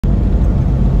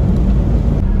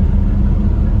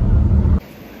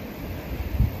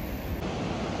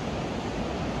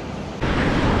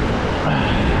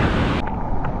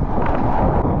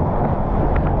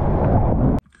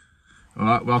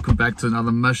welcome back to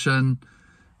another mission.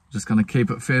 Just going to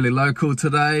keep it fairly local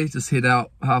today. Just head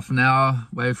out half an hour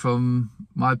away from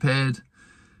my pad.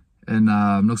 And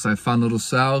looks like a fun little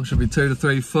sail. Should be 2 to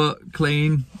 3 foot,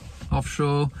 clean,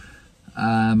 offshore.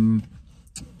 Hopefully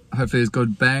there's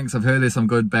good banks. I've heard there's some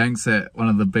good banks at one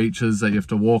of the beaches that you have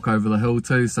to walk over the hill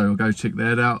to, so we'll go check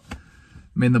that out.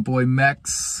 Me and the boy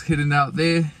Max heading out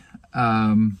there.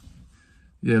 Yeah,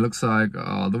 looks like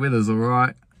the weather's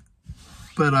alright.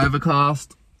 Bit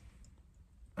overcast.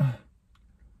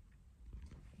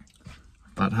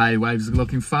 But hey, waves are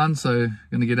looking fun, so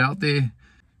gonna get out there.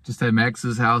 Just at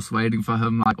Max's house waiting for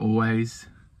him like always.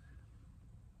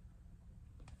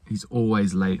 He's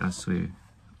always late, I swear.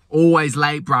 Always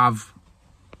late, bruv.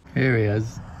 Here he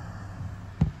is.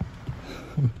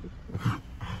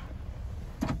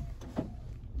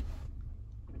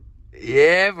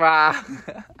 Yeah,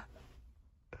 bruh.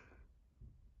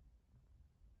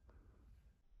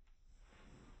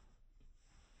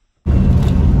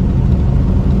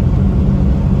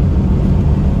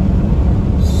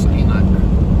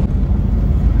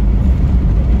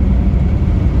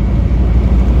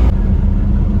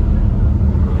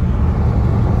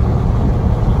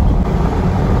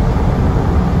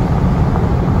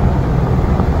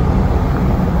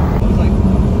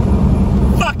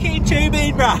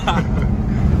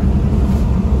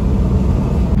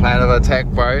 Plan of attack,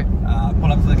 bro.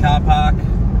 Pull up to the car park.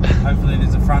 Hopefully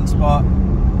there's a front spot.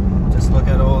 Just look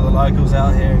at all the locals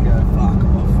out here and go, fuck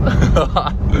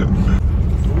off.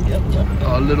 Yep.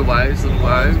 Oh, little waves, little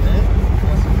waves.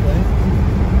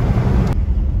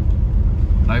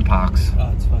 No parks.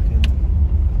 Oh, it's fucking...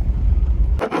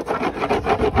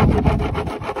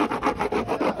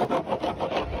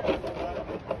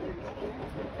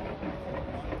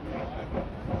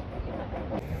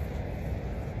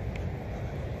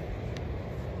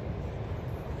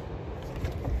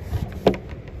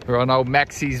 We're on old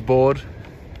Maxie's board.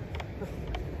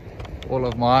 All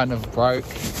of mine have broke.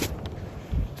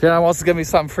 If anyone wants to give me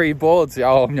some free boards,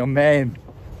 yo, I'm your man.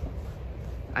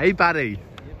 Hey, buddy.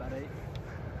 Yeah, buddy.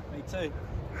 Me too.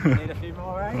 Need a few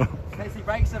more, eh? Casey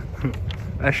breaks them.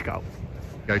 Let's go.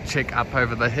 Go check up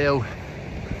over the hill.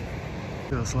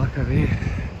 Feels like over here.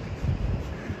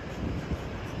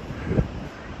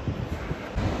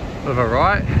 Bit of a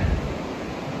right.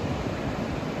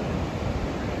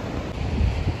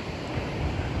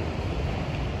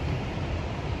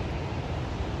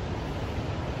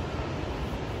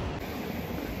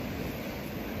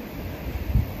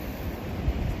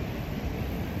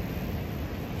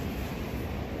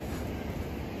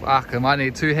 Fuck, I might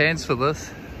need 2 hands for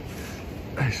this.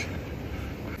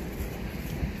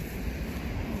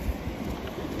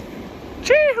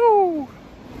 Chee-hoo!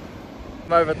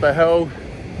 I'm over at the hill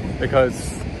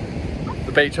because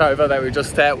the beach over that we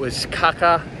just at was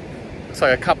kaka. Looks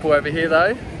like a couple over here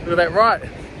though. Look at that right.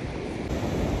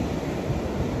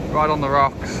 Right on the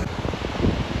rocks.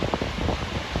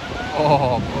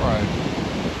 Oh, bro.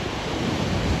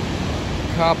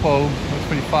 Couple, looks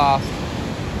pretty fast.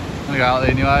 I'm gonna go out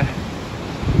there anyway.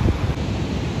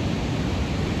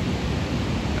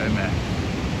 Hey man.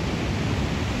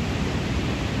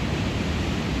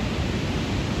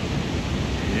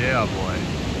 Yeah, boy.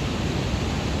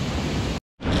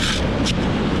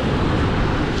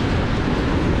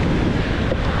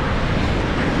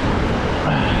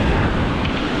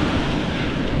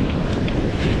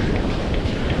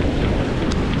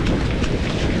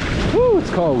 Woo,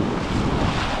 it's cold.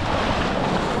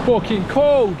 Fucking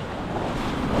cold.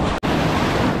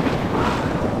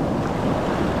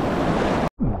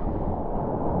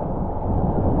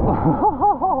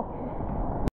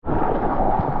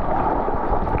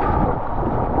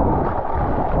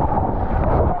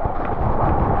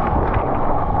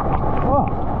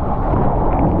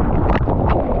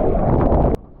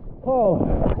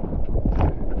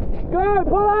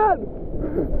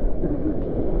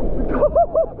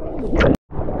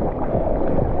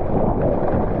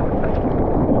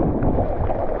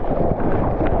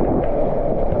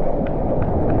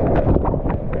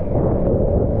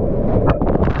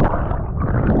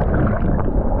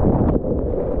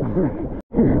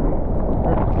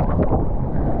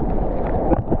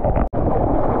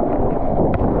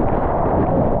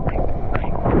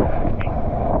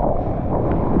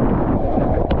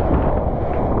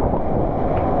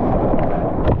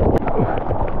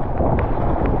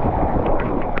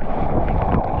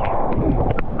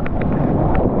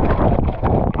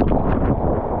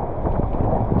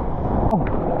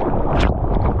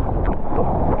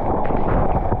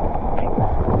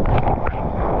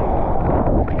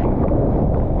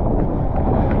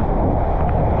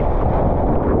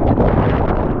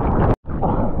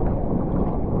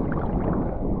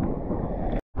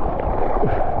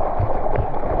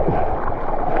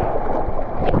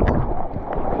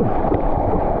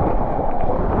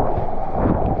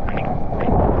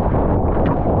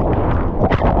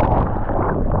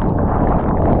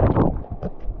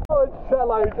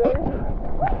 Hello, dude.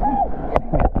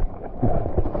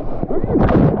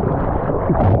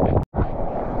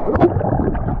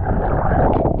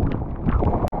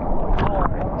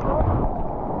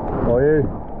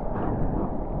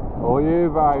 All you,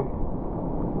 bro.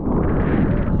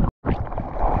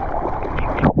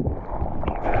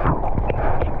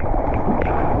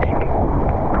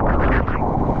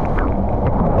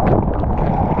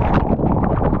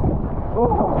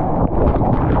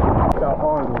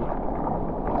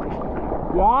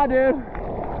 Yeah, dude.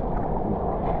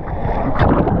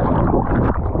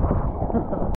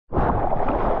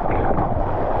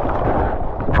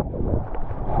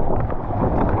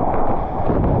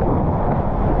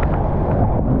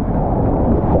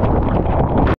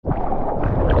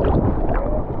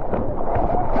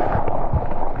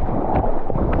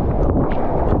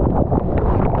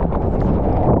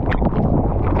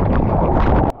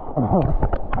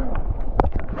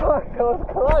 Fuck, that was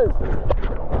close.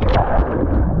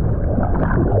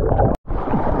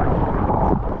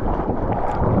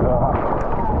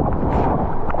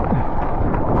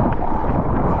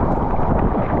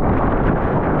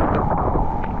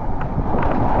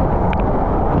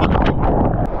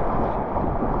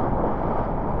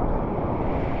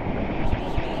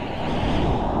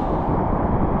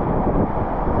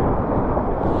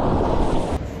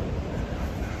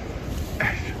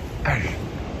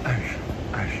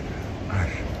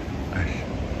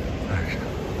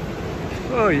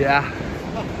 Oh yeah.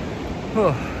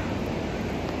 Oh.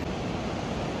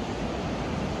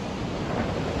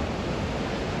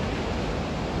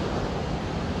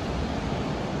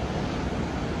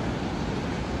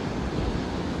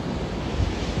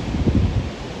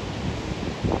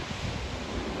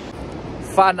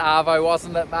 Fun arvo,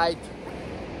 wasn't it, mate?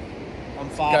 I'm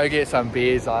fine. Go get some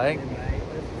beers, I think.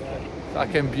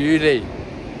 Fucking beauty.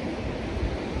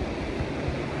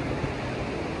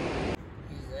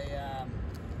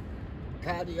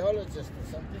 Cardiologist or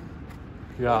something.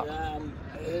 Yeah.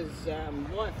 But, his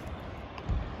wife,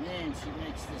 man, she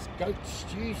makes this goat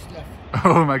stew stuff.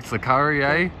 Oh, makes the curry,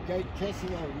 eh? Goat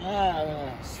casserole,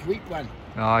 no, sweet one.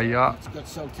 Oh, yeah. It's got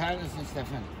sultanas and stuff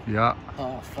in it. Yeah.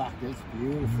 Oh, fuck, it's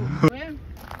beautiful.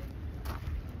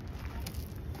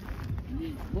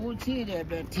 These boards here, they're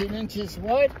about 10 inches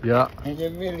wide. Yeah. And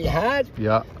they're really hard.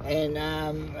 Yeah. And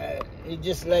you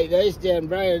just lay those down,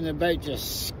 bro, and the boat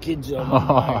just skids on.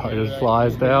 Oh, it just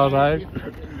flies down, eh?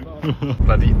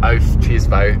 Bloody oath. Cheers,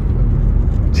 mate.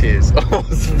 Cheers. Oh,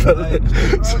 spill it.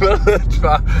 Spill it.